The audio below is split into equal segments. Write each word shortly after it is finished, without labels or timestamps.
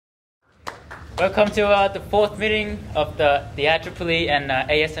Welcome to the fourth meeting of the IEEE and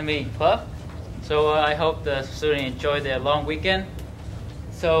ASME Club. So I hope the students enjoy their long weekend.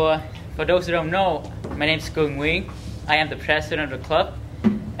 So for those who don't know, my name is Gung Wing. I am the president of the club.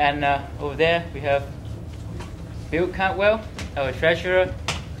 And over there we have Bill Cantwell, our treasurer.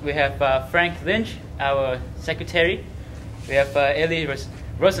 We have Frank Lynch, our secretary. We have Ellie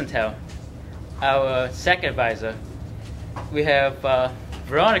Rosenthal, our second advisor. We have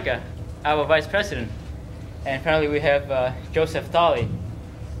Veronica, our vice president. And finally we have Joseph Thali,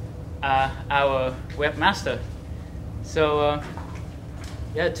 our webmaster. So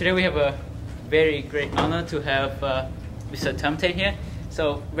yeah, today we have a very great honor to have Mr. Tom Tate here.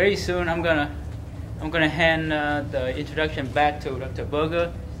 So very soon I'm gonna hand the introduction back to Dr.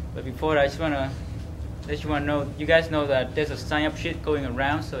 Berger. But before that, I just wanna let you guys know that there's a sign-up sheet going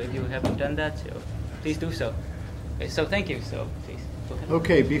around. So if you haven't done that, please do so. Okay, so thank you. So please go ahead.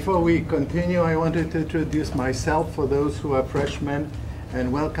 Okay, before we continue, I wanted to introduce myself for those who are freshmen,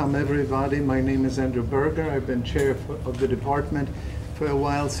 and welcome everybody. My name is Andrew Berger. I've been chair of the department for a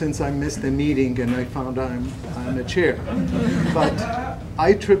while since I missed a meeting and I found I'm a chair. But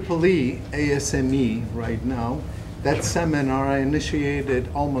IEEE ASME right now, that seminar I initiated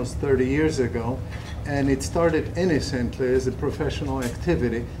almost 30 years ago, and it started innocently as a professional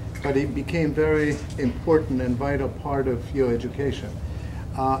activity, but it became very important and vital part of your education.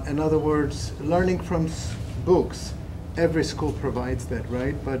 In other words, learning from books, every school provides that,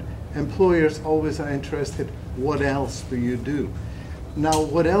 right? But employers always are interested, what else do you do? Now,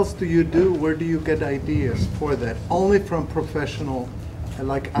 what else do you do? Where do you get ideas for that? Only from professional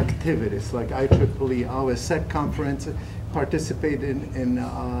like activities, like IEEE, our SEC conference, participate in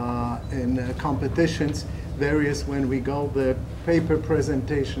competitions, various when we go, the paper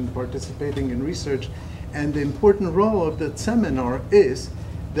presentation, participating in research. And the important role of that seminar is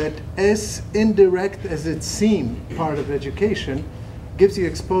that, as indirect as it seems, part of education, gives you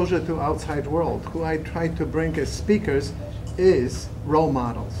exposure to outside world. Who I try to bring as speakers is role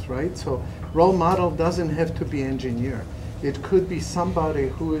models, right? So role model doesn't have to be engineer. It could be somebody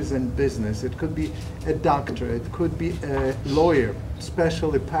who is in business. It could be a doctor. It could be a lawyer,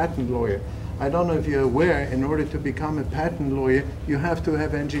 especially patent lawyer. I don't know if you're aware, in order to become a patent lawyer, you have to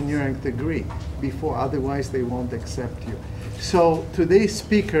have engineering degree before, otherwise they won't accept you. So today's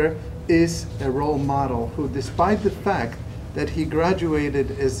speaker is a role model who, despite the fact that he graduated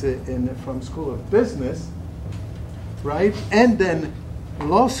from School of Business, right, and then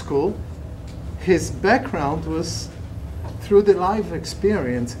law school, his background was through the life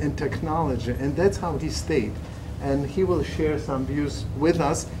experience in technology, and that's how he stayed. And he will share some views with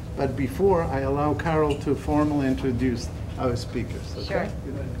us, but before I allow Carol to formally introduce our speakers. Okay? Sure.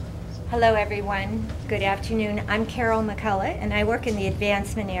 Hello everyone, good afternoon. I'm Carol McCullough and I work in the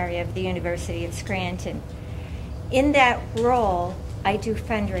advancement area of the University of Scranton. In that role, I do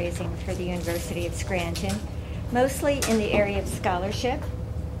fundraising for the University of Scranton, mostly in the area of scholarship.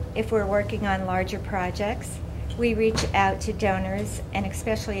 If we're working on larger projects, we reach out to donors and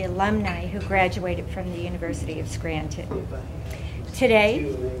especially alumni who graduated from the University of Scranton.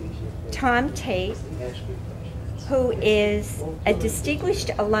 Today, Tom Tate, who is a distinguished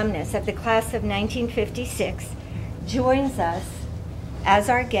alumnus of the class of 1956, joins us as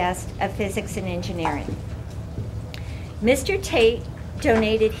our guest of physics and engineering. Mr. Tate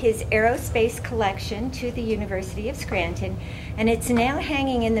donated his aerospace collection to the University of Scranton, and it's now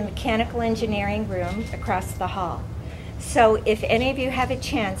hanging in the mechanical engineering room across the hall. So if any of you have a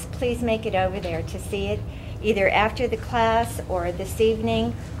chance, please make it over there to see it, either after the class or this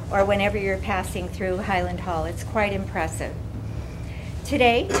evening or whenever you're passing through Highland Hall. It's quite impressive.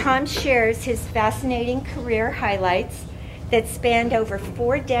 Today, Tom shares his fascinating career highlights that spanned over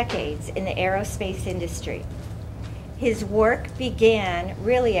 4 decades in the aerospace industry. His work began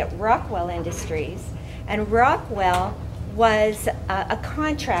really at Rockwell Industries, and Rockwell was a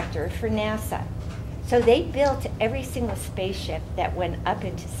contractor for NASA. So they built every single spaceship that went up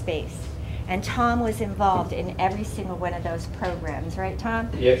into space. And Tom was involved in every single one of those programs, right, Tom?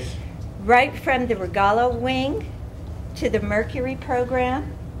 Yes. Right from the Regalo wing to the Mercury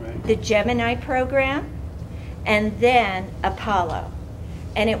program, right, the Gemini program, and then Apollo.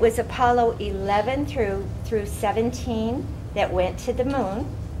 And it was Apollo 11 through 17 that went to the moon.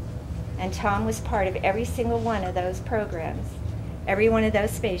 And Tom was part of every single one of those programs, every one of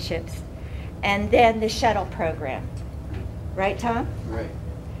those spaceships. And then the shuttle program. Right, Tom? Right.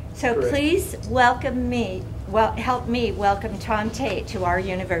 So Correct. Please help me welcome Tom Tate to our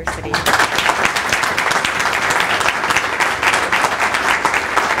university.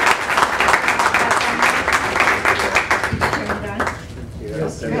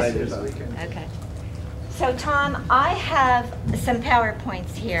 Yes. Yes, we can. Okay. So Tom, I have some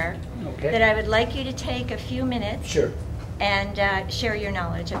PowerPoints here that I would like you to take a few minutes Sure. and share your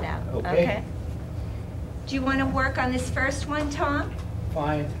knowledge about. Okay. Do you want to work on this first one, Tom?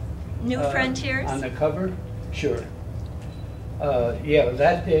 Fine. New Frontiers? On the cover? Sure. Yeah,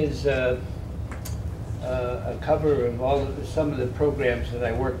 that is a cover of some of the programs that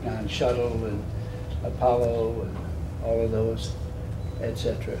I worked on, Shuttle and Apollo and all of those,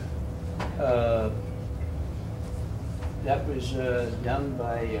 etc. That was done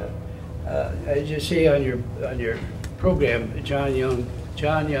by, as you see on your program, John Young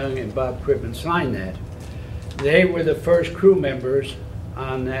and Bob Crippen signed that. They were the first crew members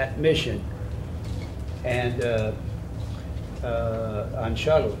on that mission, and on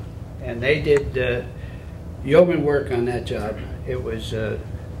Shuttle, and they did yeoman work on that job. It was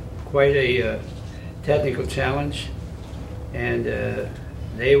quite a technical challenge, and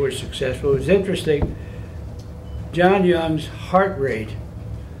they were successful. It was interesting. John Young's heart rate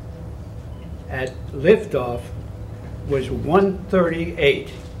at liftoff was 138,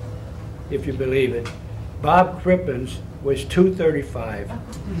 if you believe it. Bob Crippen's was 235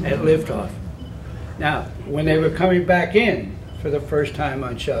 at liftoff. Now, when they were coming back in for the first time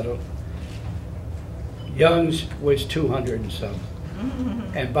on Shuttle, Young's was 200 and some,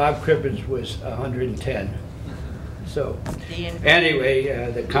 and Bob Crippen's was 110. So,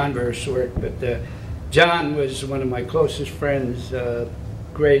 anyway, the converse worked, but John was one of my closest friends,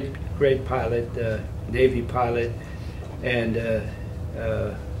 great pilot, Navy pilot, and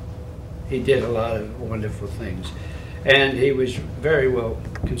he did a lot of wonderful things. And he was very well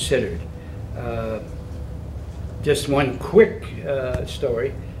considered. Just one quick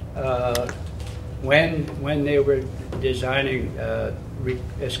story. When they were designing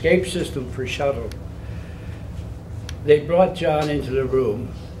escape system for Shuttle, they brought John into the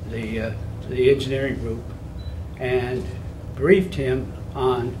room, the engineering group, and briefed him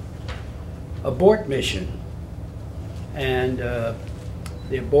on abort mission. And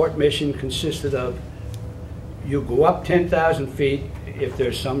the abort mission consisted of, you go up 10,000 feet if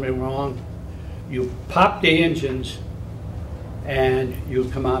there's something wrong, you pop the engines, and you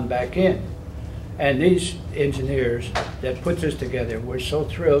come on back in. And these engineers that put this together were so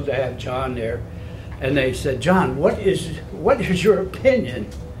thrilled to have John there, and they said, "John, what is your opinion?"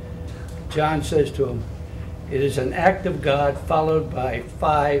 John says to him, "It is an act of God followed by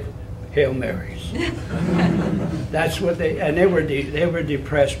 5 Hail Marys." That's what they were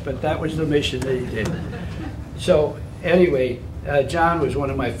depressed, but that was the mission that he did. So anyway, John was one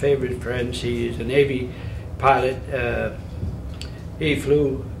of my favorite friends. He's a Navy pilot. He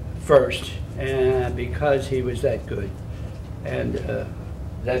flew first, and because he was that good, and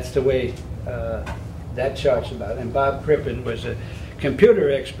that's the way that chart's about. And Bob Crippen was a computer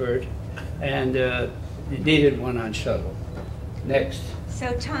expert, and needed one on Shuttle. Next.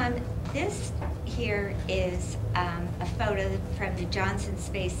 So Tom, this here is a photo from the Johnson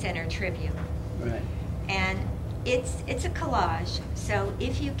Space Center Tribune. Right. And it's a collage, so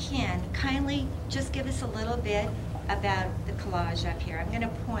if you can, kindly just give us a little bit about the collage up here. I'm going to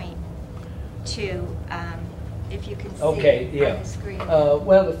point to, if you can see on the screen.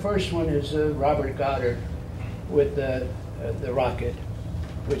 Well, the first one is Robert Goddard with the rocket,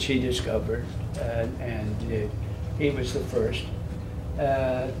 which he discovered, and he was the first.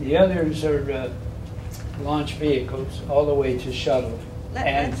 The others are launch vehicles all the way to Shuttle.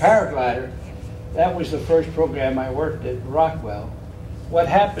 And paraglider, that was the first program I worked at Rockwell. What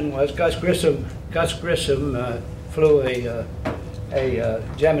happened was Gus Grissom flew a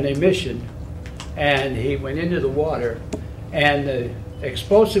Gemini mission, and he went into the water, and the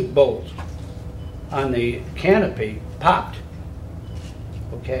explosive bolt on the canopy popped,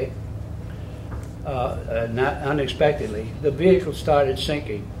 okay? Not unexpectedly. The vehicle started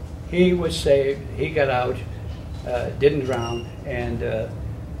sinking. He was saved, he got out, didn't drown, and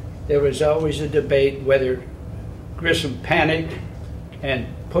there was always a debate whether Grissom panicked and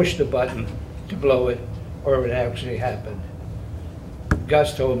pushed the button to blow it, or it actually happened.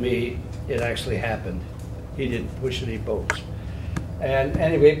 Gus told me it actually happened. He didn't push any bolts. And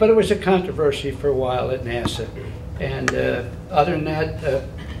anyway, but it was a controversy for a while at NASA. And other than that,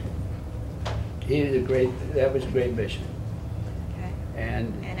 he did that was a great mission. Okay.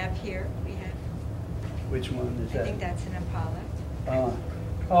 And up here we have. Which one is that? I think that's an Apollo.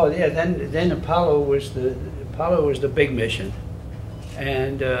 Oh yeah, then Apollo was the big mission,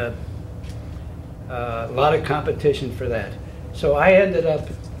 and a lot of competition for that. So I ended up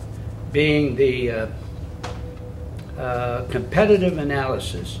being the competitive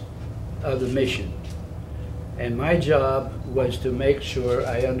analysis of the mission, And my job was to make sure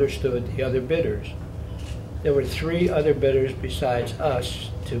I understood the other bidders. There were 3 other bidders besides us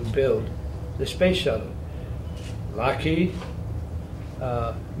to build the space shuttle. Lockheed,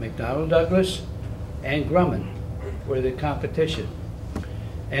 McDonnell Douglas, and Grumman were the competition.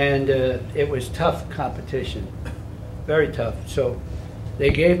 And it was tough competition, very tough. So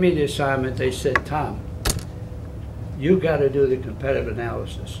they gave me the assignment. They said, Tom, you got to do the competitive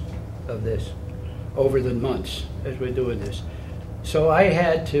analysis of this over the months as we're doing this. So I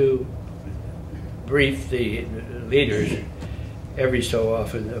had to brief the leaders every so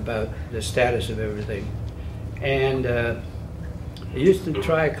often about the status of everything. And I used to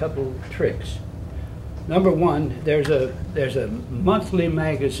try a couple tricks. Number one, there's a monthly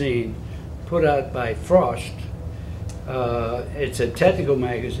magazine put out by Frost. It's a technical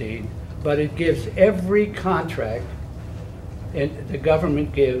magazine, but it gives every contract the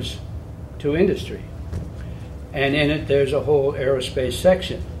government gives to industry. And in it, there's a whole aerospace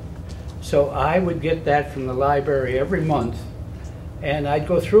section. So I would get that from the library every month, and I'd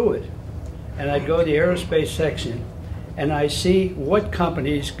go through it. And I'd go to the aerospace section, and I see what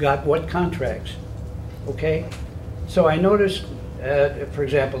companies got what contracts. Okay? So I noticed, for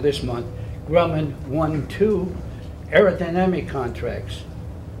example, this month, Grumman won 2 aerodynamic contracts.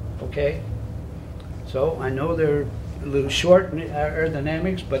 Okay? So I know they're a little short in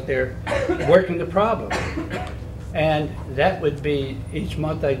aerodynamics, but they're working the problem. And that would be, each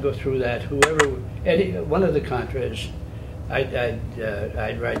month I'd go through that, one of the contracts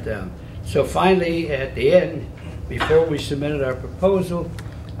I'd write down. So finally, at the end, before we submitted our proposal,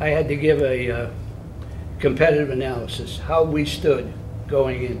 I had to give a competitive analysis, how we stood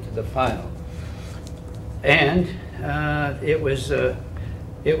going into the final. And it was a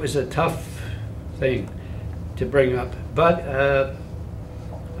tough thing to bring up. But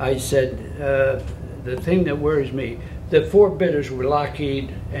I said, the thing that worries me, the 4 bidders were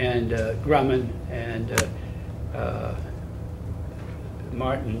Lockheed and Grumman and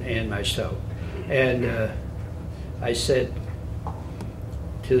Martin and myself. And I said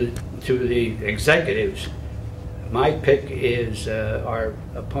to the executives, my pick is, our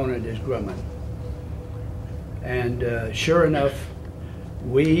opponent is Grumman. And sure enough,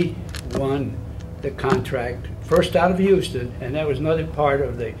 we won the contract first out of Houston, and that was another part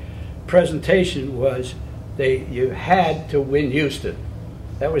of the presentation was you had to win Houston.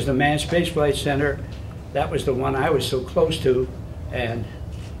 That was the Manned Space Flight Center. That was the one I was so close to, and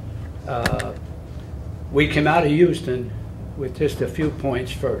we came out of Houston with just a few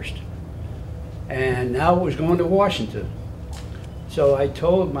points first. And now it was going to Washington. So I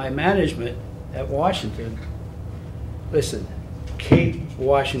told my management at Washington, listen, keep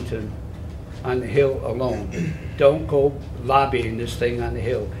Washington on the Hill alone. Don't go lobbying this thing on the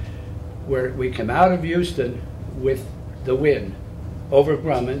Hill. We come out of Houston with the win over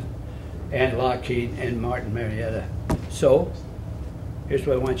Grumman and Lockheed and Martin Marietta. So here's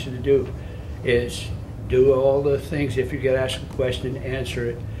what I want you to do, is do all the things. If you get asked a question, answer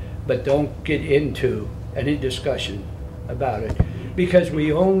it, but don't get into any discussion about it, because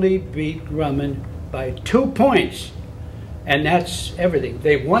we only beat Grumman by 2 points. And that's everything.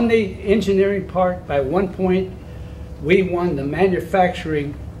 They won the engineering part by 1 point. We won the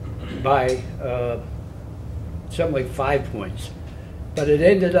manufacturing by something like 5 points. But it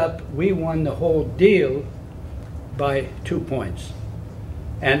ended up, we won the whole deal by 2 points.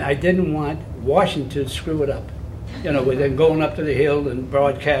 And I didn't want Washington to screw it up. You know, with them going up to the Hill and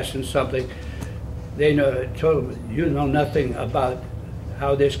broadcasting something. They told them, you know nothing about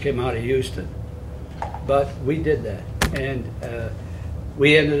how this came out of Houston. But we did that. And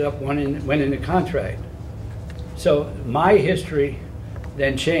we ended up winning the contract. So my history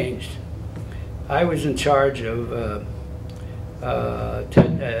then changed. I was in charge of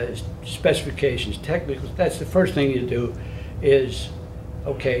specifications, technical. That's the first thing you do is,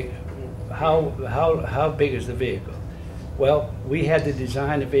 okay, how big is the vehicle? Well, we had to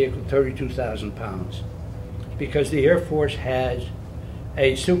design a vehicle 32,000 pounds because the Air Force has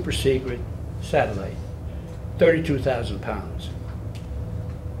a super secret satellite. 32,000 pounds.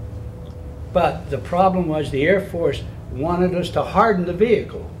 But the problem was the Air Force wanted us to harden the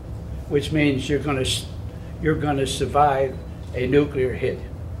vehicle, which means you're going to survive a nuclear hit.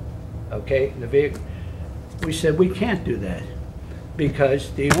 Okay, the vehicle. We said we can't do that because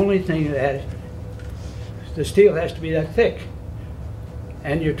the only thing that the steel has to be that thick,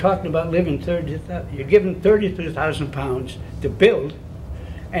 and you're talking about living 30,000. You're giving 32,000 pounds to build,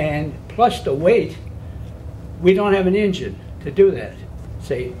 and plus the weight. We don't have an engine to do that,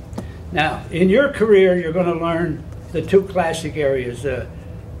 see? Now, in your career, you're going to learn the 2 classic areas,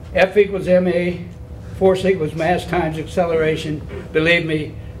 F equals MA force equals mass times acceleration. Believe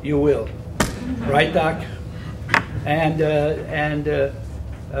me, you will. Right, Doc? And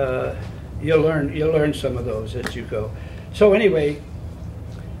you'll learn some of those as you go. So anyway,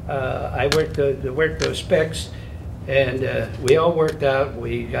 I worked those specs, and we all worked out.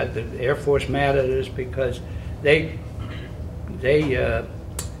 We got the Air Force mad at us because they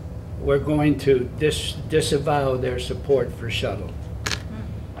were going to disavow their support for shuttle,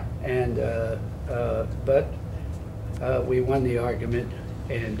 and but we won the argument,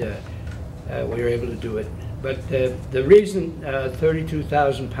 and we were able to do it. But the reason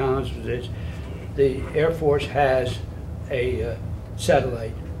 32,000 pounds is the Air Force has a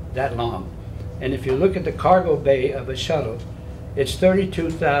satellite that long. And if you look at the cargo bay of a shuttle, it's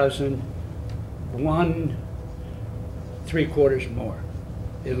 32,000, 1¾ more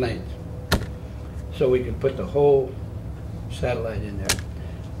in length. So we can put the whole satellite in there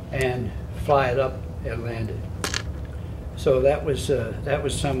and fly it up and land it. So that was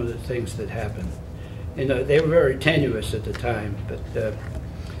some of the things that happened. You know, they were very tenuous at the time, but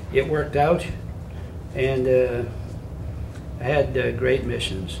it worked out, and I had great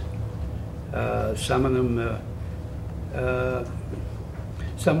missions. Some of them,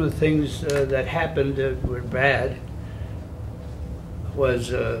 some of the things that happened that were bad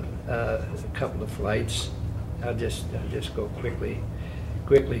was a couple of flights. I'll just go quickly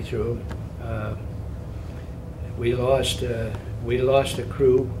through them. We lost a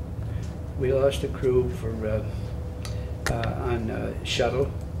crew. We lost a crew for on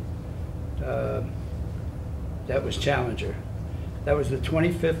shuttle. That was Challenger. That was the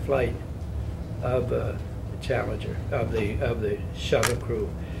 25th flight of Challenger, of the shuttle crew.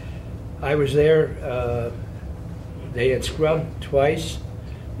 I was there. They had scrubbed twice.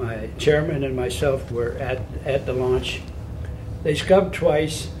 My chairman and myself were at the launch. They scrubbed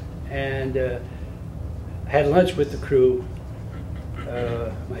twice and had lunch with the crew.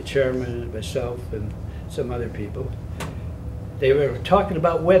 My chairman and myself and some other people. They were talking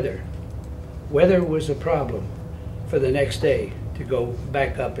about weather. Weather was a problem for the next day to go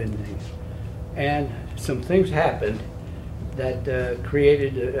back up in things. And some things happened that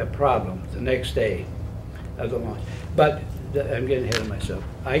created a problem the next day of the launch. But I'm getting ahead of myself.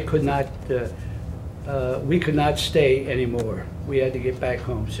 I could not, we could not stay anymore. We had to get back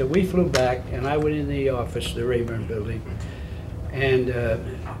home. So we flew back, and I went in the office, the Rayburn building, and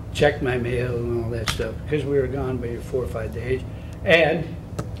checked my mail and all that stuff, because we were gone maybe 4 or 5 days. And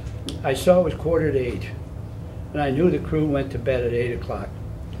I saw it was 7:45, and I knew the crew went to bed at 8 o'clock.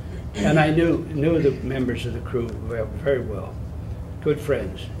 And I knew the members of the crew very well, good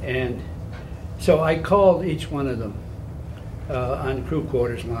friends. And so I called each one of them on the crew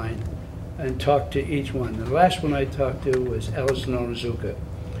quarters line and talked to each one. The last one I talked to was Ellison Onizuka.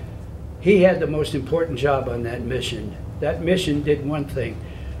 He had the most important job on that mission. That mission did one thing.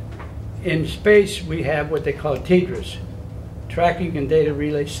 In space, we have what they call TDRS, Tracking and Data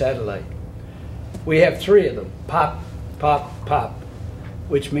Relay Satellite. We have 3 of them, pop, pop, pop,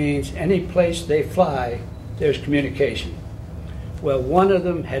 which means any place they fly, there's communication. Well, one of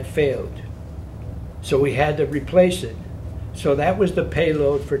them had failed, so we had to replace it. So that was the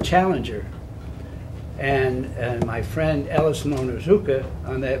payload for Challenger. And my friend Ellison Onizuka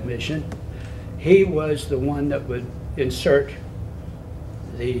on that mission, he was the one that would insert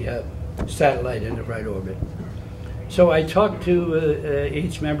the satellite into right orbit. So I talked to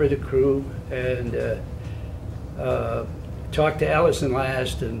each member of the crew and talked to Ellison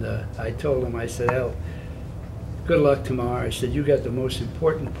last, and I told him, I said, "El, good luck tomorrow." I said, "You got the most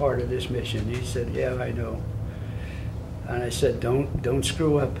important part of this mission." He said, "Yeah, I know." And I said, don't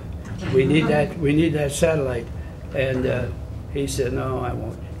screw up. We need that satellite." And he said, "No, I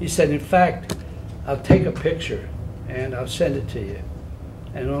won't." He said, "In fact, I'll take a picture and I'll send it to you,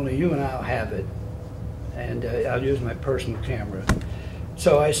 and only you and I'll have it, and I'll use my personal camera."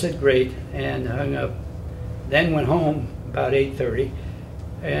 So I said, "Great," and hung up. Then went home about 8:30,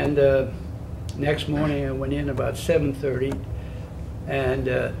 and next morning I went in about 7:30, and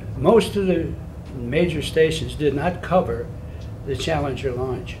most of the major stations did not cover the Challenger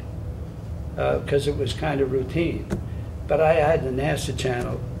launch because it was kind of routine. But I had the NASA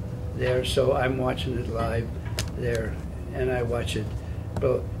channel there, so I'm watching it live there, and I watch it.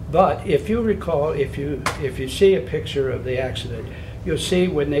 But if you recall, if you see a picture of the accident, you'll see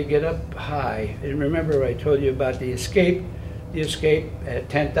when they get up high, and remember I told you about the escape at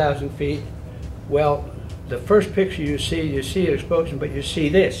 10,000 feet. Well, the first picture you see an explosion, but you see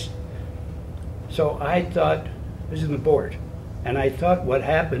this. So I thought, this is the board, and I thought what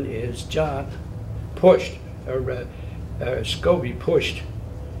happened is John pushed, or Scobie pushed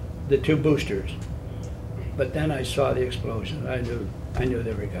the 2 boosters. but then I saw the explosion. I knew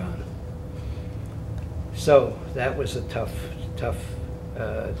they were gone. So that was a tough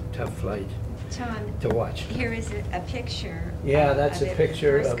flight Tom, to watch. here is a picture. Yeah, that's of a it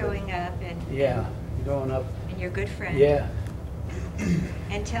picture first of going it. up and Yeah, going up. and your good friend. Yeah.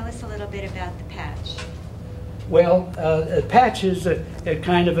 And tell us a little bit about the patch. Well, a patch is a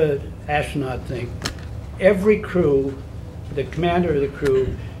kind of an astronaut thing. Every crew, the commander of the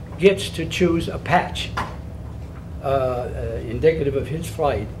crew, gets to choose a patch indicative of his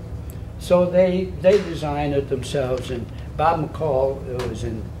flight. So they design it themselves, and Bob McCall, who was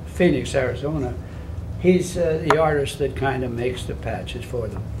in Phoenix, Arizona, he's the artist that kind of makes the patches for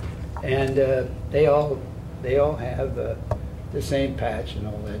them. And they all have the same patch and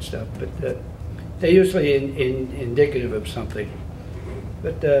all that stuff, but they're usually indicative of something.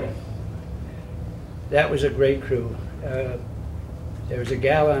 But that was a great crew. There was a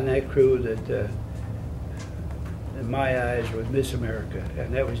gal on that crew that, in my eyes, was Miss America,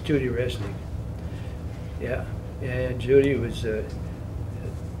 and that was Judy Resnick. Yeah, Judy was a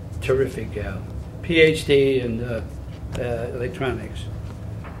terrific gal. PhD in electronics.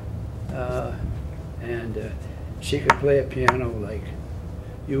 And she could play a piano like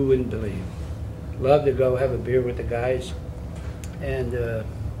you wouldn't believe. Loved to go have a beer with the guys. And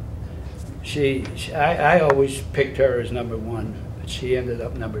I always picked her as number one, but she ended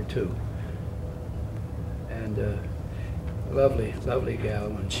up number two. And lovely, lovely gal.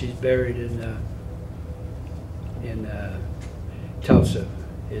 And she's buried in Tulsa.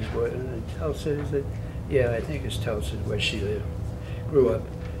 Is what Tulsa is it? Yeah, I think it's Tulsa where she lived, grew up.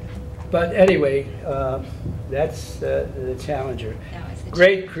 But anyway, that's the Challenger.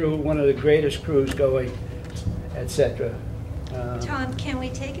 Great crew, one of the greatest crews going, etc. Tom, can we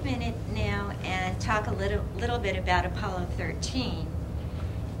take a minute now and talk a little bit about Apollo 13?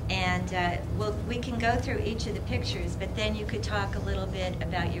 And we can go through each of the pictures, but then you could talk a little bit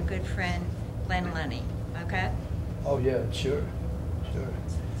about your good friend Glenn Lunny, okay? Oh yeah, sure.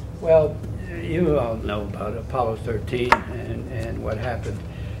 Well, you all know about Apollo 13 and what happened.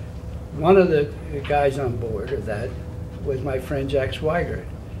 One of the guys on board of that was my friend Jack Swigert.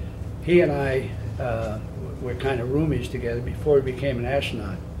 He and I were kind of roomies together before he became an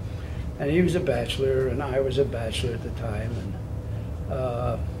astronaut. And he was a bachelor, and I was a bachelor at the time.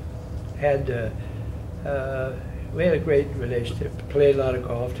 And we had a great relationship, played a lot of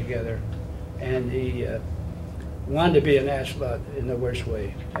golf together. And he wanted to be an astronaut in the worst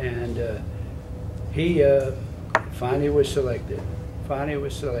way. And he finally was selected.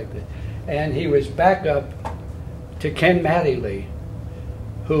 And he was backup to Ken Mattingly,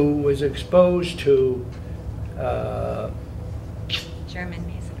 who was exposed to German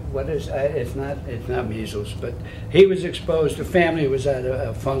measles. What is it's not measles, but he was exposed. The family was at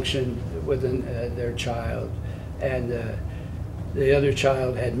a function with their child, and the other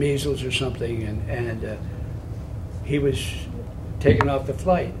child had measles or something, and he was taken off the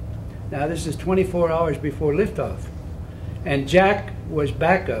flight. Now this is 24 hours before liftoff, and Jack was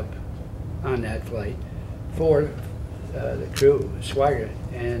backup on that flight for the crew, Swigert.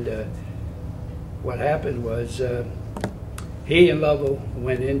 And what happened was he and Lovell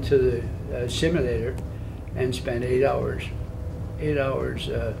went into the simulator and spent 8 hours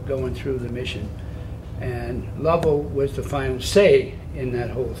going through the mission. And Lovell was the final say in that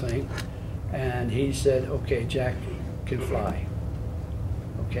whole thing. And he said, okay, Jack can fly.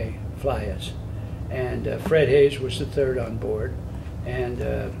 Okay, fly us. And Fred Hayes was the third on board. And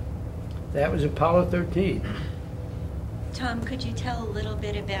that was Apollo 13. Tom, could you tell a little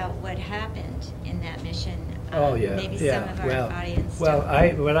bit about what happened in that mission? Oh yeah, Maybe yeah. some of our audience. Well,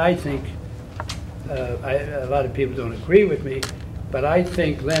 what I think, a lot of people don't agree with me, but I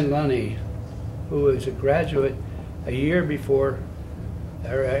think Glenn Lunny, who was a graduate a year before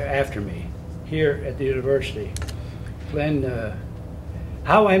or after me here at the university, Glenn,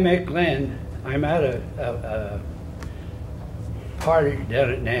 how I met Glenn, I'm at a party down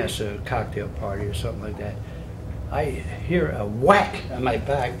at NASA, a cocktail party or something like that. I hear a whack on my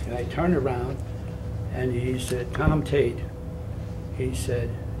back, and I turn around, and he said, Tom Tate, he said,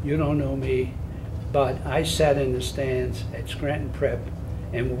 you don't know me, but I sat in the stands at Scranton Prep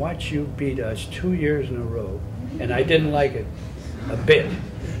and watched you beat us 2 years in a row, and I didn't like it a bit.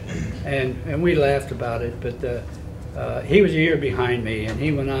 And we laughed about it, but he was a year behind me, and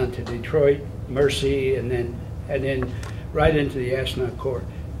he went on to Detroit, Mercy, and then right into the astronaut corps.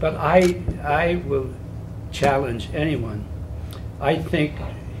 But I will challenge anyone. I think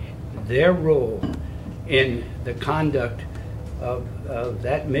their role in the conduct of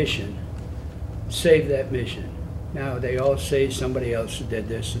that mission saved that mission. Now they all say somebody else did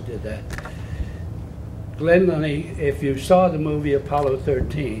this and did that. Glenn Lunny, if you saw the movie Apollo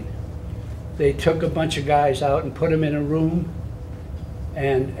 13, they took a bunch of guys out and put them in a room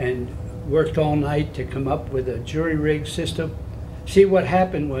and worked all night to come up with a jury rig system. See, what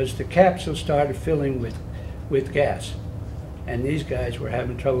happened was the capsule started filling with gas, and these guys were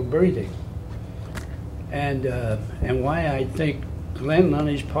having trouble breathing. And why I think Glenn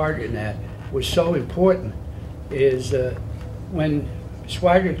Lunny's part in that was so important is when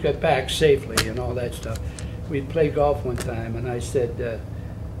Swigert got back safely and all that stuff, we played golf one time, and I said,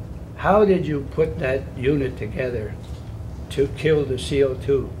 how did you put that unit together to kill the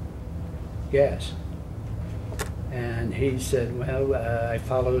CO2 gas? And he said, well, I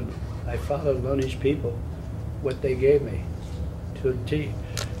followed Lunny's people, what they gave me to a T.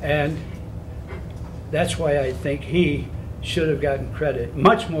 And that's why I think he should have gotten credit,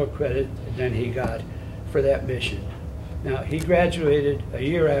 much more credit than he got for that mission. Now, he graduated a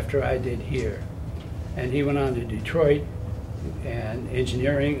year after I did here, and he went on to Detroit and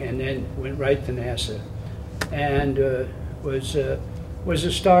engineering, and then went right to NASA, and was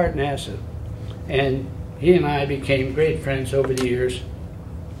a star at NASA. And he and I became great friends over the years,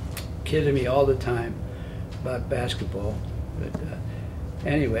 kidding me all the time about basketball. But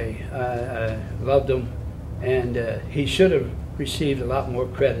anyway, I loved him, and he should have received a lot more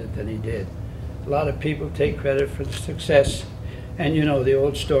credit than he did. A lot of people take credit for the success, and you know the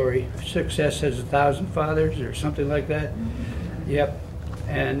old story, success has 1,000 fathers or something like that. Yep,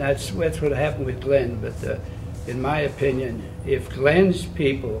 and that's what happened with Glenn. But in my opinion, if Glenn's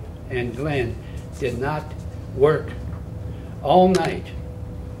people and Glenn did not work all night,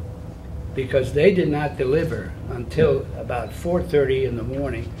 because they did not deliver until about 4:30 in the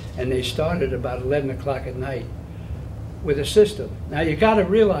morning, and they started about 11 o'clock at night with a system. Now you got to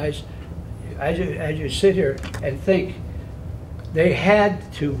realize, as you sit here and think, they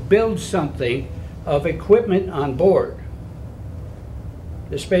had to build something of equipment on board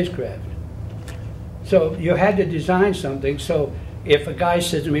the spacecraft. So you had to design something. So if a guy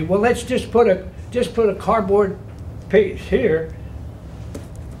says to me, well, let's just put a cardboard piece here,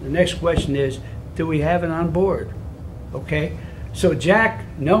 the next question is, do we have it on board? Okay, so Jack,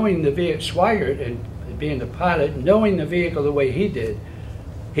 knowing the vehicle, Swigert, and being the pilot, knowing the vehicle the way he did,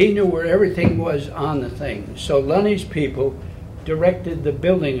 he knew where everything was on the thing. So Lunny's people directed the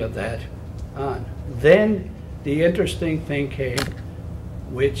building of that on. Then the interesting thing came,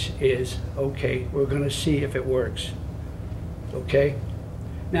 which is, okay, we're going to see if it works. Okay?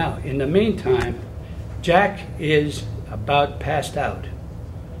 Now, in the meantime, Jack is about passed out,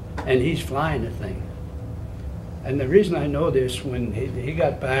 and he's flying the thing. And the reason I know this, when he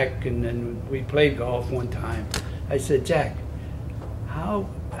got back and then we played golf one time, I said, Jack, how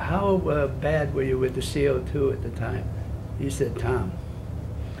bad were you with the CO2 at the time? He said, Tom,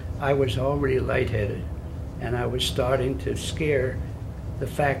 I was already lightheaded, and I was starting to scare the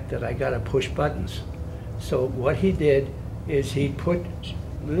fact that I got to push buttons. So what he did is he put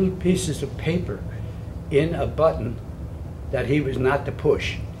little pieces of paper in a button that he was not to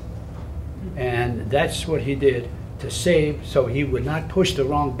push. And that's what he did to save, so he would not push the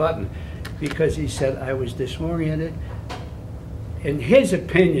wrong button, because he said I was disoriented. In his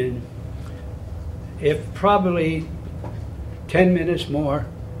opinion, if probably 10 minutes more,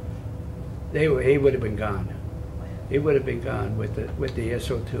 he would have been gone. He would have been gone with the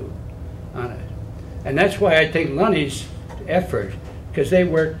SO2 on it. And that's why I think Lunny's effort, because they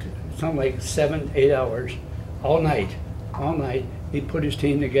worked something like 7-8 hours all night. He put his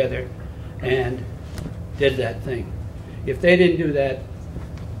team together and did that thing. If they didn't do that,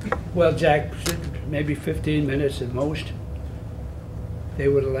 well, Jack, maybe 15 minutes at most, they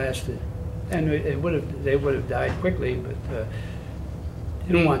would have lasted. And they would have died quickly, but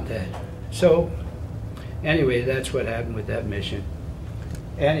didn't want that. So anyway, that's what happened with that mission.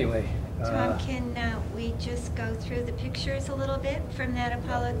 Anyway. Tom, can we just go through the pictures a little bit from that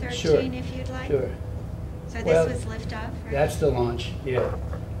Apollo 13, sure, if you'd like? Sure. So this was liftoff, right? That's the launch, yeah.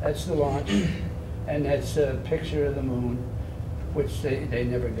 That's the launch. And that's a picture of the moon, which they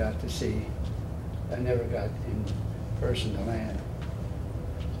never got to see. I never got in person to land.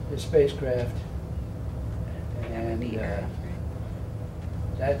 The spacecraft, and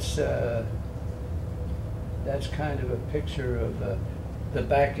that's kind of a picture of the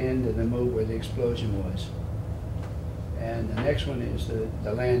back end of the moon where the explosion was. And the next one is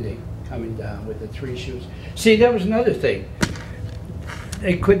the landing coming down with the 3 chutes. See, that was another thing.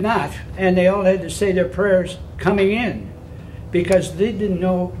 They could not, and they all had to say their prayers coming in, because they didn't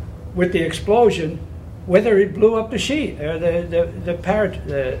know with the explosion whether it blew up the sheet or the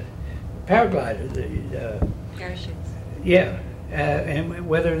paraglider, the parachutes. yeah, and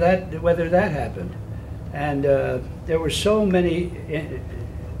whether that happened. And there were so many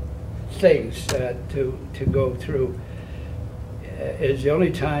things to go through. It's the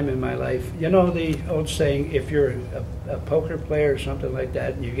only time in my life, you know the old saying, if you're a poker player or something like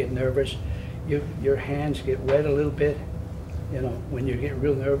that and you get nervous, your hands get wet a little bit, you know, when you get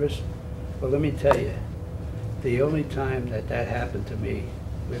real nervous. Well, let me tell you, the only time that happened to me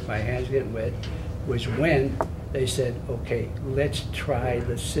with my hands getting wet was when they said, okay, let's try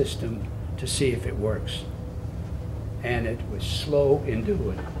the system to see if it works. And it was slow in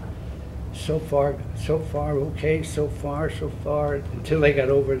doing. So far, okay, so far, until they got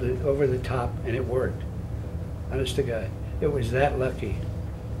over the top and it worked. Honest to God, it was that lucky.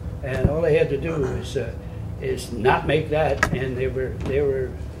 And all they had to do is not make that, and they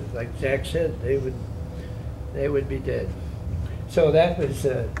were like Jack said, they would be dead. So that was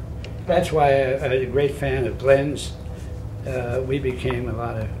that's why I'm a great fan of Glenn's. We became a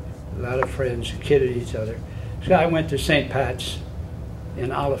lot of friends, kidded each other. So I went to St. Pat's in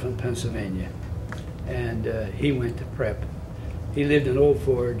Oliphant, Pennsylvania, and he went to prep. He lived in Old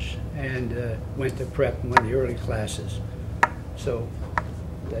Forge and went to prep in one of the early classes. So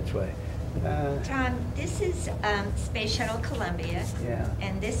that's why. Tom, this is Space Shuttle Columbia, Yeah.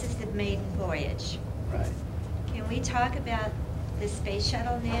 and this is the maiden voyage. Right. Can we talk about the Space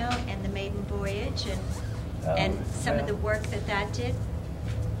Shuttle now and the maiden voyage and some of the work that did?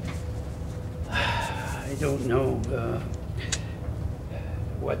 I don't know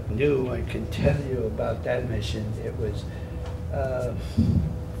what new I can tell you about that mission. It was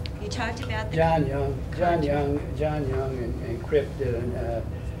You talked about the John Young and Cripp did.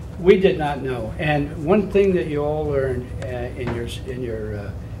 We did not know. And one thing that you all learn in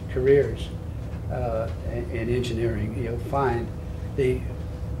your careers in engineering, you'll find the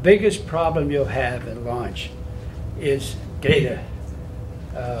biggest problem you'll have at launch is data.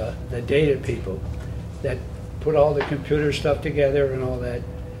 The data people that put all the computer stuff together and all that.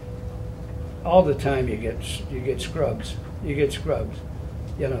 All the time you get scrubs. You get scrubs,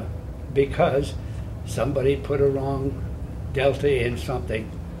 you know, because somebody put a wrong delta in something,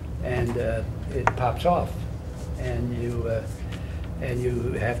 and it pops off, and you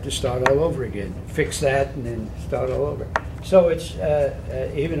have to start all over again. Fix that and then start all over. So it's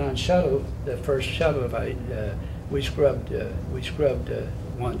even on shuttle, the first shuttle we scrubbed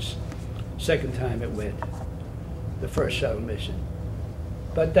once. Second time it went, the first shuttle mission.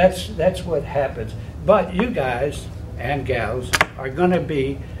 But that's what happens. But you guys and gals are going to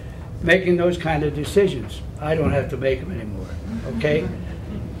be making those kind of decisions. I don't have to make them anymore, okay?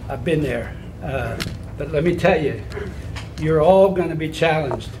 I've been there. But let me tell you, you're all going to be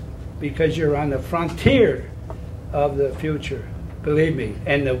challenged because you're on the frontier of the future, believe me.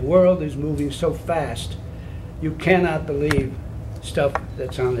 And the world is moving so fast, you cannot believe stuff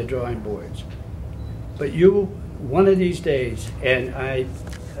that's on the drawing boards. But you, one of these days, and I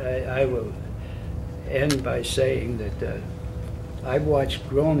will end by saying that I've watched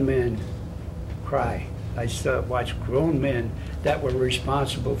grown men cry. I watched grown men that were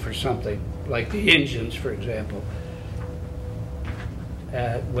responsible for something, like the engines, for example.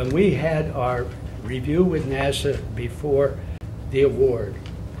 When we had our review with NASA before the award,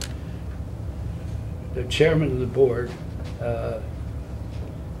 the chairman of the board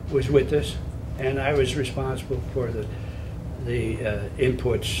was with us, and I was responsible for the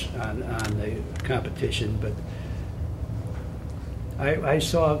inputs on the competition. But I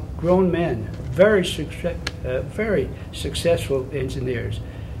saw grown men, very successful engineers,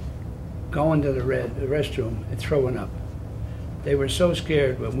 going to the restroom and throwing up. They were so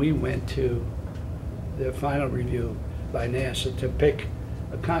scared when we went to the final review by NASA to pick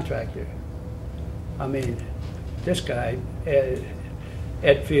a contractor. I mean, this guy,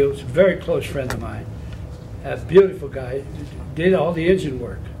 Ed Fields, a very close friend of mine, a beautiful guy, did all the engine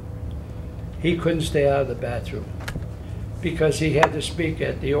work. He couldn't stay out of the bathroom because he had to speak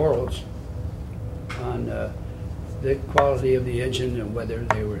at the orals on the quality of the engine and whether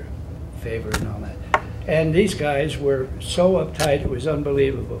they were favored and all that. And these guys were so uptight, it was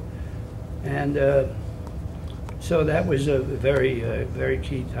unbelievable. And so that was a very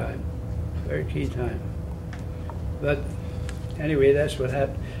key time, very key time. But anyway, that's what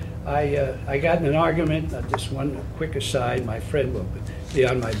happened. I got in an argument, just one quick aside, my friend will be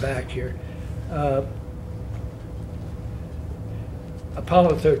on my back here.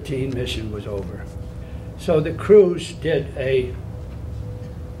 Apollo 13 mission was over. So the crews did a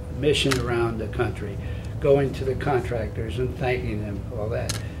mission around the country, going to the contractors and thanking them, all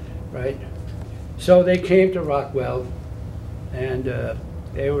that, right? So they came to Rockwell, and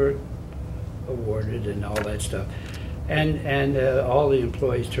they were awarded and all that stuff. and all the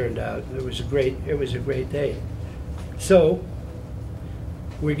employees turned out. It was a great day. So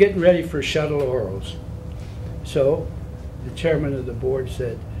we're getting ready for shuttle orals. So the chairman of the board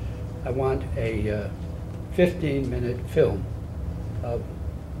said, I want a 15-minute film of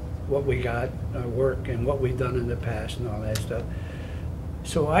what we got, our work, and what we've done in the past and all that stuff.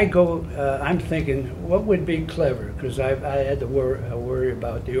 So I go, I'm thinking, what would be clever? Because I had to worry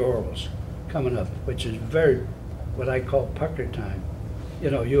about the orals coming up, which is very, what I call pucker time. You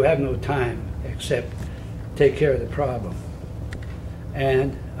know, you have no time except take care of the problem.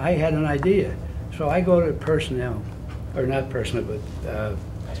 And I had an idea. So I go to personnel, or not personnel, but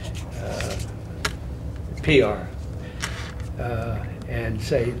PR, and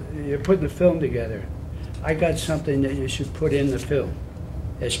say, you're putting the film together. I got something that you should put in the film,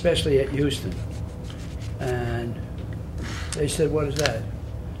 especially at Houston. And they said, what is that?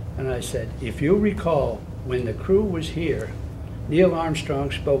 And I said, if you recall, when the crew was here, Neil Armstrong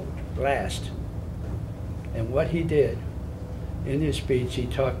spoke last. And what he did, in his speech, he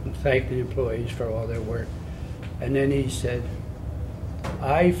talked and thanked the employees for all their work. And then he said,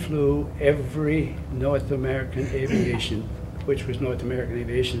 I flew every North American aviation, which was North American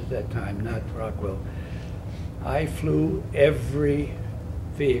Aviation at that time, not Rockwell. I flew every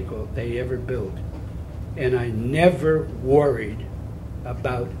vehicle they ever built, and I never worried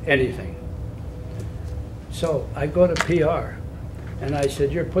about anything. So I go to PR, and I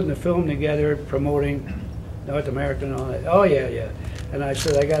said, you're putting the film together, promoting North America and all that. Oh, yeah, yeah. And I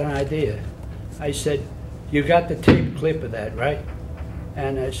said, I got an idea. I said, you got the tape clip of that, right?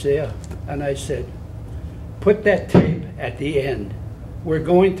 And I said, yeah. And I said, put that tape at the end. We're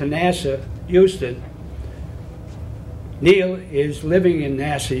going to NASA Houston. Neil is living in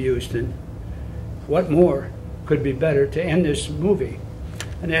NASA Houston. What more could be better to end this movie?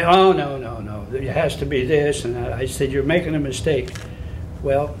 And they, oh, no, no, no, it has to be this. And I said, you're making a mistake.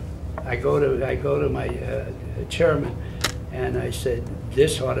 Well, I go to my chairman, and I said,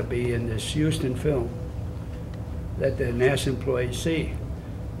 this ought to be in this Houston film that the NASA employees see.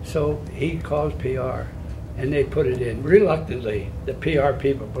 So he calls PR, and they put it in. Reluctantly, the PR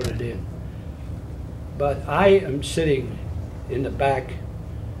people put it in. But I am sitting in the back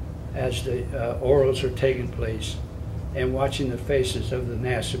as the orals are taking place and watching the faces of the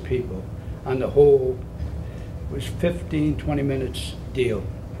NASA people on the whole, it was 15, 20 minutes deal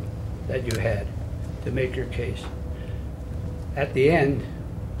that you had to make your case. At the end,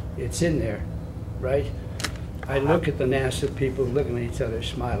 it's in there, right? I look at the NASA people looking at each other,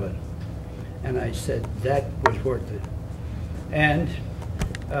 smiling, and I said, that was worth it. And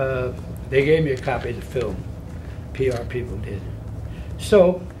they gave me a copy of the film, PR people did.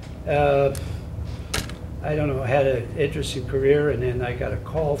 So, I don't know, I had an interesting career, and then I got a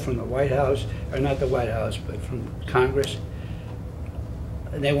call from the White House, or not the White House, but from Congress,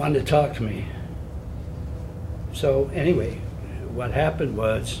 and they wanted to talk to me. So anyway, what happened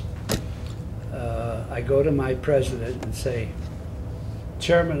was, I go to my president and say,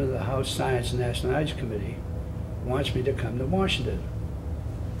 Chairman of the House Science and National Knowledge Committee wants me to come to Washington.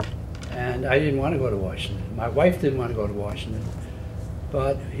 And I didn't want to go to Washington. My wife didn't want to go to Washington.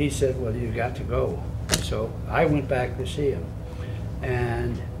 But he said, well, you got to go. So I went back to see him.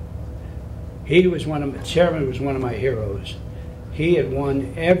 And he was Chairman was one of my heroes. He had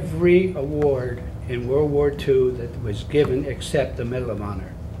won every award in World War II that was given except the Medal of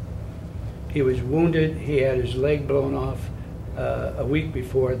Honor. He was wounded. He had his leg blown off a week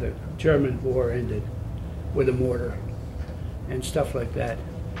before the German war ended with a mortar and stuff like that.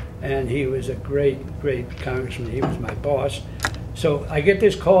 And he was a great, great congressman. He was my boss. So I get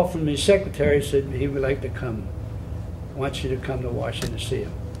this call from his secretary, said he would like to come. Wants you to come to Washington to see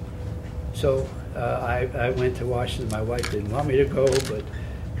him. So I went to Washington. My wife didn't want me to go, but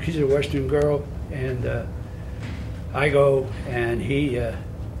she's a Western girl. And I go, and he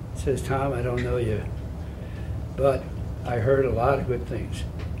says, Tom, I don't know you, but I heard a lot of good things.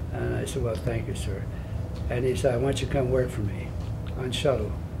 And I said, well, thank you, sir. And he said, I want you to come work for me on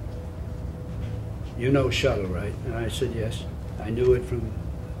shuttle. You know shuttle, right? And I said, yes. I knew it from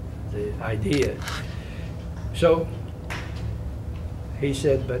the idea. So he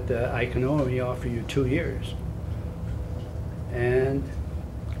said, but I can only offer you 2 years. And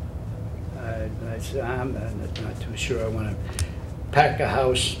I said, I'm not too sure I want to pack a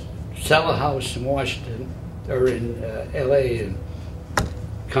house, sell a house in Washington, or in LA, and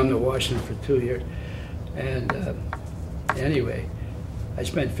come to Washington for 2 years. And anyway, I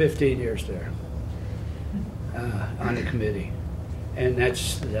spent 15 years there on the committee. And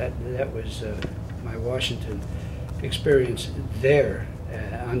that was my Washington experience there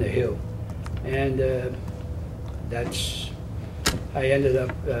on the Hill. And I ended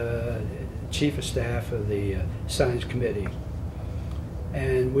up chief of staff of the science committee,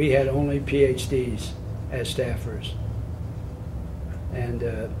 and we had only PhDs as staffers. And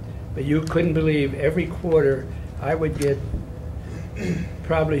but you couldn't believe, every quarter I would get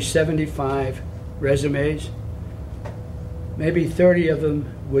probably 75 resumes. Maybe 30 of them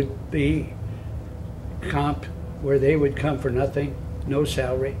would be comp, where they would come for nothing, no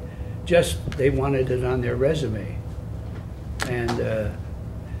salary, just they wanted it on their resume. And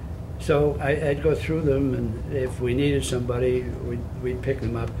so I'd go through them, and if we needed somebody, we'd pick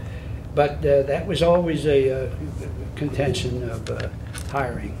them up. But that was always a contention of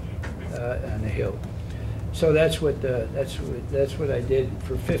hiring on the Hill. So that's what I did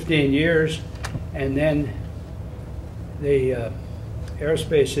for 15 years, and then the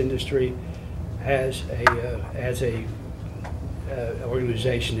aerospace industry has a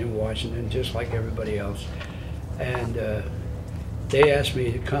organization in Washington, just like everybody else, and they asked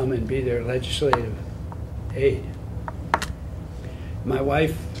me to come and be their legislative aide. My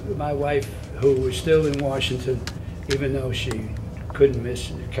wife, who was still in Washington, even though she couldn't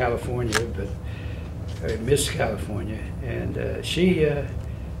miss California, but Miss California, and she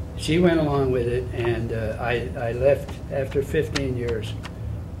went along with it, and I left after 15 years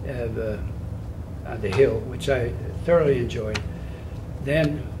on the Hill, which I thoroughly enjoyed.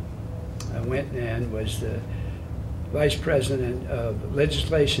 Then I went and was the vice president of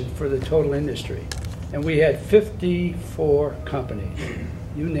legislation for the total industry, and we had 54 companies.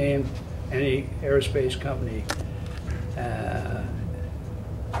 You name any aerospace company,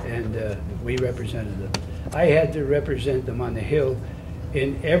 and we represented them. I had to represent them on the Hill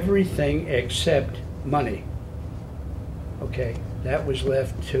in everything except money. Okay, that was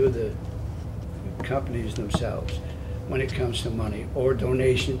left to the companies themselves when it comes to money or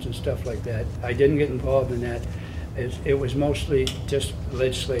donations and stuff like that. I didn't get involved in that. It was mostly just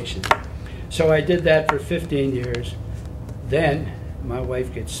legislation. So I did that for 15 years. Then my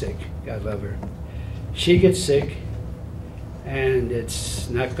wife gets sick, God love her. She gets sick, and it's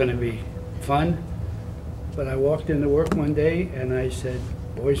not going to be fun. But I walked into work one day and I said,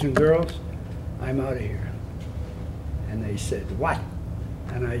 boys and girls, I'm out of here. And they said, what?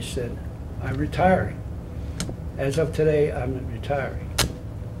 And I said, I'm retiring. As of today, I'm retiring.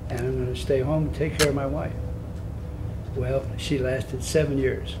 And I'm going to stay home and take care of my wife. Well, she lasted 7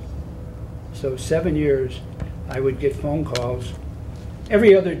 years. So 7 years, I would get phone calls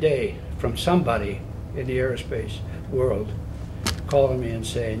every other day from somebody in the aerospace world calling me and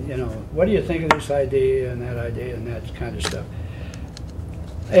saying, you know, what do you think of this idea and that kind of stuff.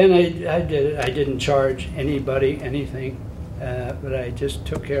 And I did it. I didn't charge anybody anything, but I just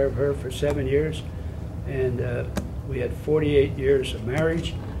took care of her for 7 years. And we had 48 years of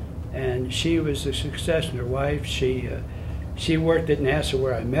marriage, and she was a success in her wife. She worked at NASA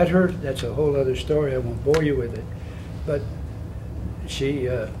where I met her. That's a whole other story. I won't bore you with it. But she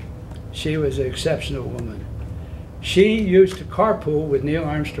was an exceptional woman. She used to carpool with Neil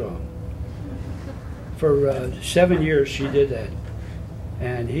Armstrong. For 7 years she did that.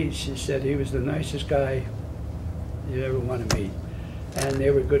 And she said he was the nicest guy you'd ever want to meet. And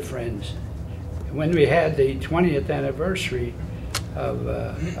they were good friends. When we had the 20th anniversary of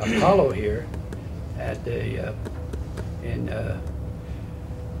Apollo here at in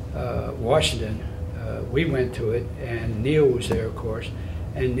Washington, we went to it, and Neil was there, of course.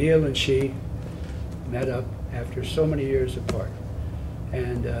 And Neil and she met up after so many years apart.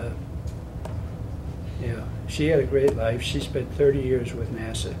 And yeah, she had a great life. She spent 30 years with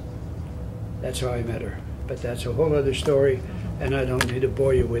NASA. That's how I met her. But that's a whole other story, and I don't need to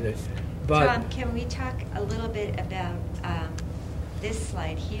bore you with it. But Tom, can we talk a little bit about this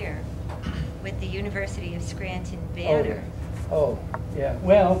slide here with the University of Scranton banner? Oh, yeah.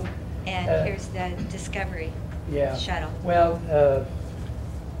 Well, and here's the Discovery shuttle. Well,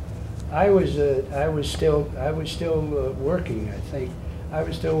 I was still working. I think I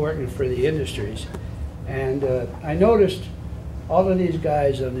was still working for the industries, and I noticed all of these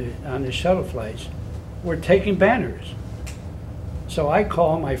guys on the shuttle flights were taking banners. So I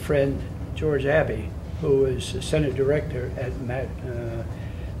called my friend George Abbey, who was the center director at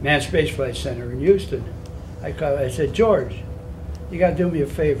Manned Space Flight Center in Houston. I said, George, you got to do me a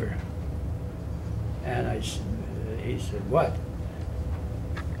favor. And he said, what?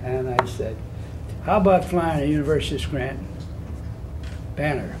 And I said, how about flying the University of Scranton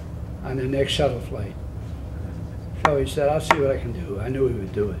banner on the next shuttle flight? So he said, I'll see what I can do. I knew he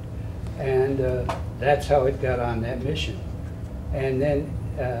would do it. And that's how it got on that mission. And then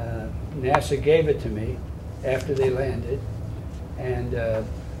NASA gave it to me after they landed. And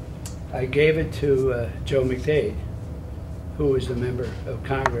I gave it to Joe McDade, who was the member of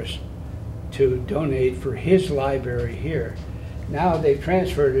Congress, to donate for his library here. Now they've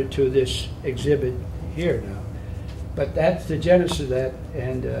transferred it to this exhibit here now. But that's the genesis of that,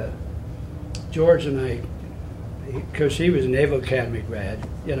 and George and I, because he was a Naval Academy grad,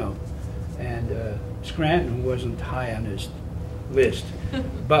 you know, and Scranton wasn't high on his list.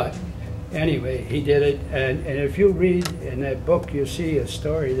 But anyway, he did it, and if you read in that book, you'll see a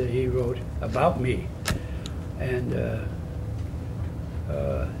story that he wrote about me. And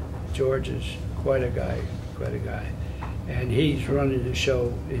George is quite a guy. And he's running the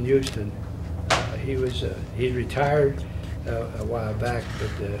show in Houston. He's retired a while back,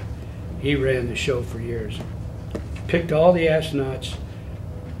 but he ran the show for years. Picked all the astronauts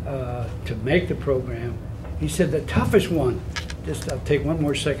to make the program. He said the toughest one, I'll take one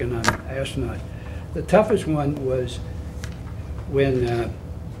more second on astronaut. The toughest one was when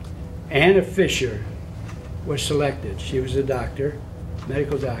Anna Fisher was selected. She was a doctor,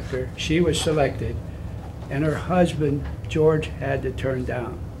 medical doctor. She was selected, and her husband, George, had to turn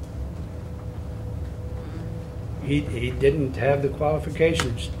down. He didn't have the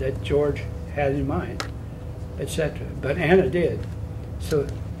qualifications that George had in mind, etc. But Anna did. So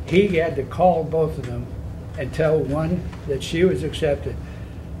he had to call both of them and tell one that she was accepted.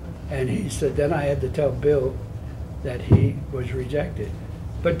 And he said, then I had to tell Bill that he was rejected.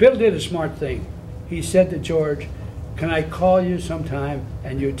 But Bill did a smart thing. He said to George, can I call you sometime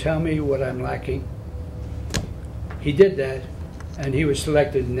and you tell me what I'm lacking? He did that, and he was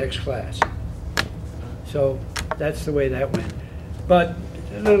selected in the next class. So that's the way that went. But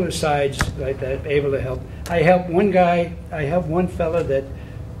little asides like that, able to help. I helped one guy, I helped one fella that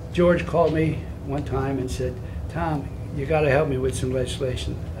George called me one time and said, Tom, you got to help me with some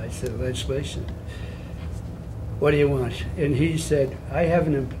legislation. I said, legislation? What do you want? And he said, I have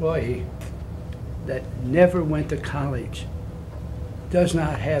an employee that never went to college, does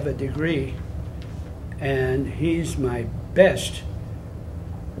not have a degree, and he's my best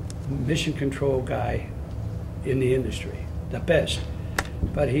mission control guy in the industry, the best.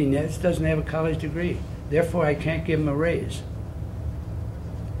 But he doesn't have a college degree. Therefore, I can't give him a raise.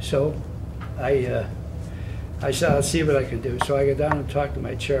 So I said, I'll see what I can do. So I go down and talk to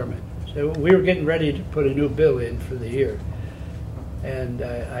my chairman. So we were getting ready to put a new bill in for the year. And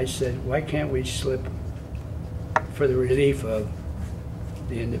I said, why can't we slip for the relief of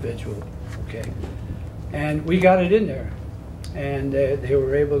the individual, okay? And we got it in there. And they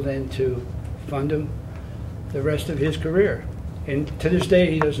were able then to fund him the rest of his career. And to this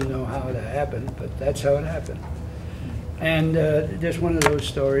day, he doesn't know how that happened, but that's how it happened. And just one of those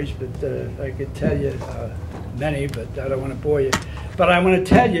stories, but I could tell you many, but I don't want to bore you. But I want to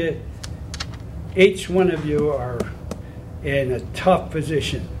tell you, each one of you are in a tough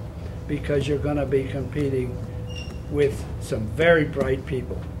position because you're going to be competing with some very bright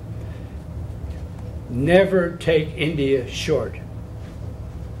people. Never take India short.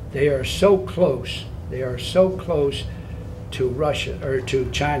 They are so close. They are so close to Russia, or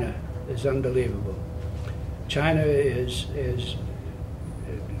to China. It's unbelievable. China is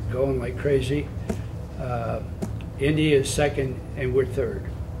going like crazy. India is second, and we're third.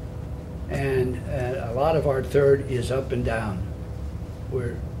 And a lot of our third is up and down.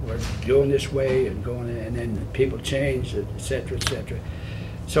 We're going this way and going, and then people change, et cetera, et cetera.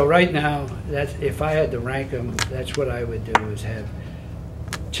 So right now, that's, if I had to rank them, that's what I would do, is have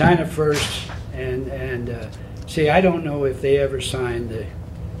China first, and see, I don't know if they ever signed the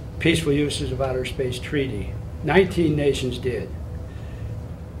Peaceful Uses of Outer Space Treaty. 19 nations did.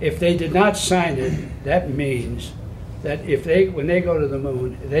 If they did not sign it, that means that if they, when they go to the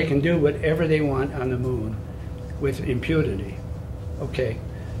moon, they can do whatever they want on the moon with impunity. Okay.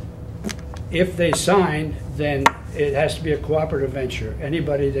 If they sign, then it has to be a cooperative venture.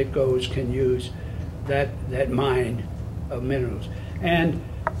 Anybody that goes can use that mine of minerals. And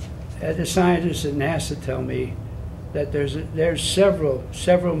the scientists at NASA tell me that there's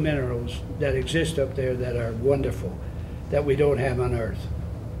several minerals that exist up there that are wonderful, that we don't have on Earth.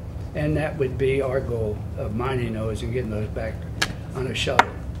 And that would be our goal of mining those and getting those back on a shuttle.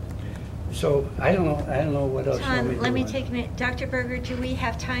 So I don't know what else. Tom, let me take a minute. Dr. Berger, do we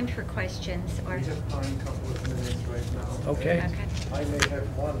have time for questions? Or? We have time, a couple of minutes right now. Okay. I may have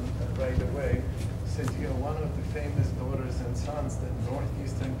one right away. Since you're one of the famous daughters and sons that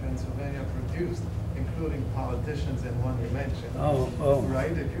northeastern Pennsylvania produced, including politicians and one you mentioned. Oh.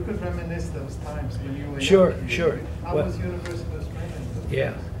 Right? If you could reminisce those times when you were Sure, young. sure. How was University of Scranton?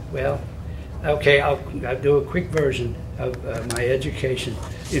 Yeah. Well, okay, I'll do a quick version of my education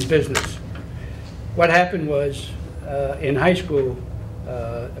in business. What happened was, in high school,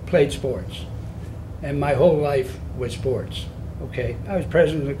 played sports, and my whole life was sports. Okay, I was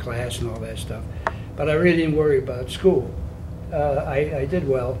president of the class and all that stuff, but I really didn't worry about school. I did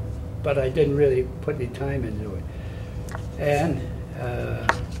well, but I didn't really put any time into it. And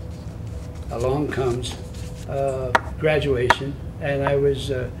along comes graduation, and I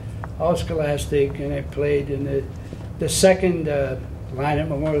was all scholastic, and I played in the second lineup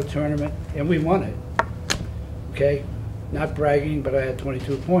memorial tournament, and we won it. Okay, not bragging, but I had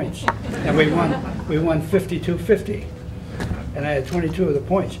 22 points, and we won 52-50, and I had 22 of the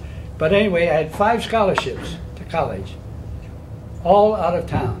points. But anyway, I had 5 scholarships to college, all out of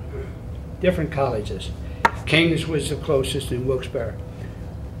town, different colleges. King's was the closest in Wilkes-Barre,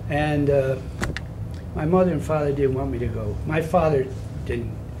 and my mother and father didn't want me to go. My father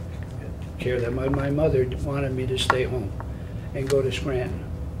didn't care that much. My mother wanted me to stay home and go to Scranton.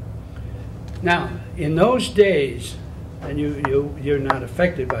 Now, in those days, and you're not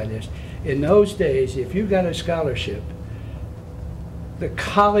affected by this, in those days, if you got a scholarship, the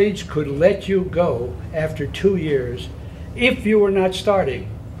college could let you go after 2 years if you were not starting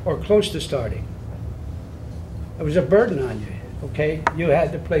or close to starting. It was a burden on you, okay? You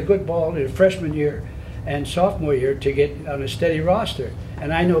had to play good ball in freshman year and sophomore year to get on a steady roster.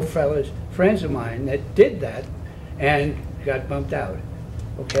 And I know friends of mine that did that and got bumped out,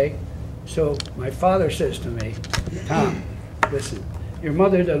 okay? So my father says to me, Tom, listen, your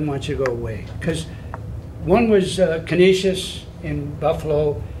mother doesn't want you to go away. Because one was Canisius in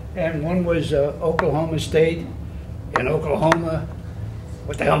Buffalo, and one was Oklahoma State in Oklahoma.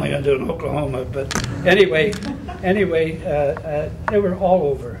 What the hell am I going to do in Oklahoma? But anyway, they were all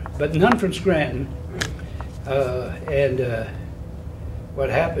over, but none from Scranton. What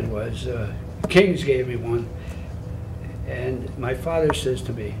happened was King's gave me one, and my father says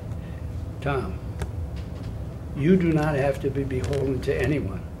to me, Tom, you do not have to be beholden to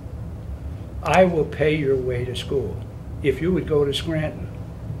anyone. I will pay your way to school if you would go to Scranton.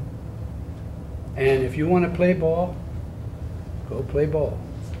 And if you want to play ball, go play ball.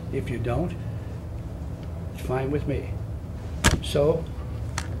 If you don't, it's fine with me. So,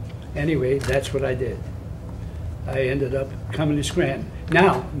 anyway, that's what I did. I ended up coming to Scranton.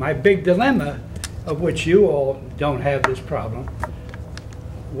 Now, my big dilemma, of which you all don't have this problem,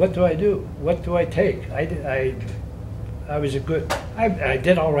 what do I do? What do I take? I was a good, I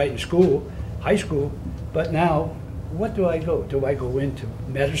did all right in school, high school, but now, what do I go? Do I go into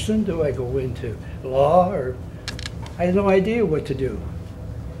medicine? Do I go into law? Or I had no idea what to do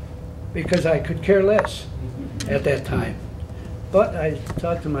because I could care less at that time. But I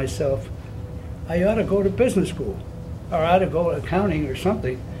thought to myself, I ought to go to business school, or I ought to go to accounting or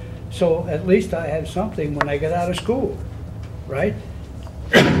something, so at least I have something when I get out of school, right?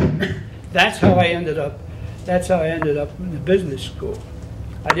 That's how I ended up. That's how I ended up in the business school.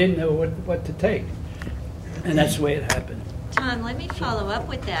 I didn't know what to take, and that's the way it happened. Tom, let me follow up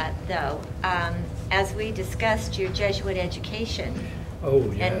with that, though. As we discussed your Jesuit education,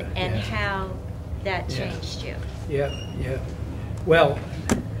 Oh, yeah. and yeah. how that changed you. Yeah, yeah. Well,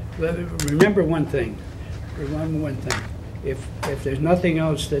 remember one thing. Remember one thing. If there's nothing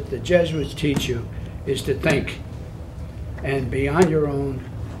else that the Jesuits teach you, is to think and be on your own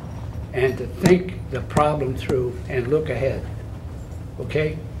and to think the problem through and look ahead.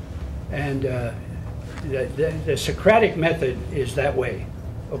 Okay? And the Socratic method is that way.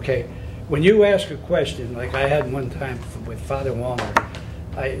 Okay? When you ask a question, like I had one time with Father Walner,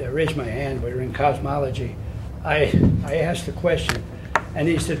 I raised my hand, we were in cosmology. I asked the question, and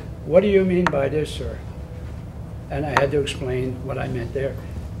he said, "What do you mean by this, sir?" And I had to explain what I meant there.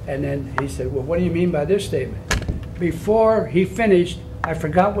 And then he said, "Well, what do you mean by this statement?" Before he finished, I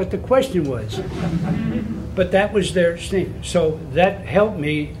forgot what the question was. But that was their statement. So that helped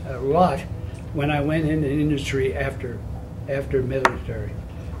me a lot when I went into the industry after military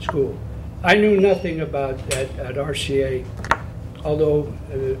school. I knew nothing about that at RCA, although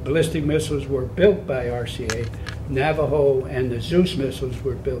ballistic missiles were built by RCA. Navajo and the Zeus missiles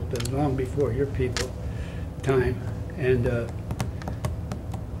were built long before your people time. And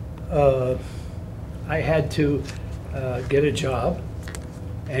I had to get a job,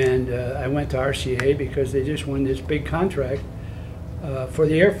 and I went to RCA because they just won this big contract for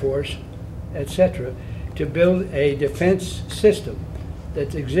the Air Force, etc., to build a defense system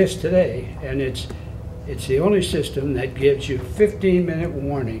that exists today, and it's the only system that gives you 15-minute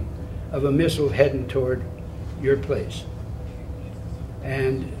warning of a missile heading toward your place.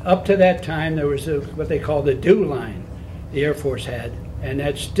 And up to that time, there was what they call the DEW line the Air Force had, and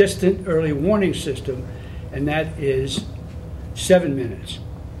that's distant early warning system, and that is 7 minutes.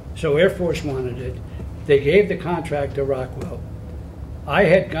 So Air Force wanted it. They gave the contract to Rockwell, I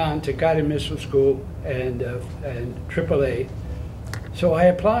had gone to Guided Missile School and AAA, so I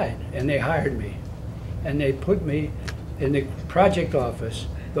applied, and they hired me. And they put me in the project office,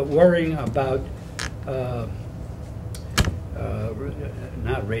 but worrying about,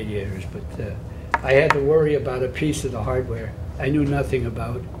 not radiators, but I had to worry about a piece of the hardware I knew nothing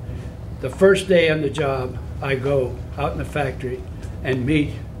about. The first day on the job, I go out in the factory and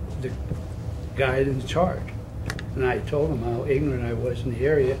meet the guy in charge. And I told him how ignorant I was in the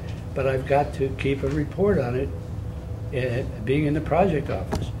area, but I've got to keep a report on it, being in the project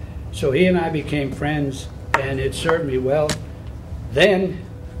office. So he and I became friends, and it served me well. Then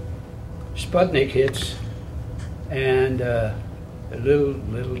Sputnik hits, and a little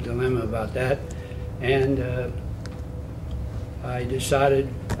dilemma about that, and I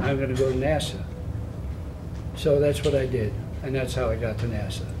decided I'm going to go to NASA. So that's what I did, and that's how I got to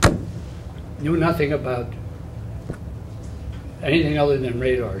NASA. Knew nothing about anything other than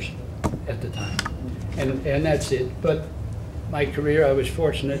radars at the time, and that's it. But my career, I was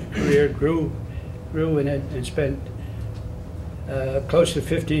fortunate. Career grew in it, and spent close to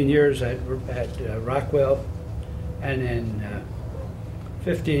 15 years at Rockwell, and then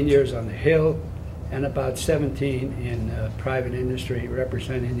 15 years on the Hill, and about 17 in private industry,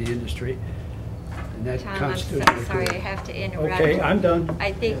 representing the industry. And that Tom, I'm constitutes so sorry, I have to interrupt. Okay, I'm done.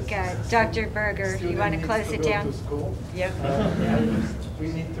 I think Dr. Berger, you want to close it down? Yeah. We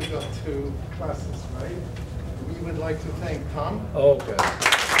need to go to classes, right? We would like to thank Tom. Oh, God.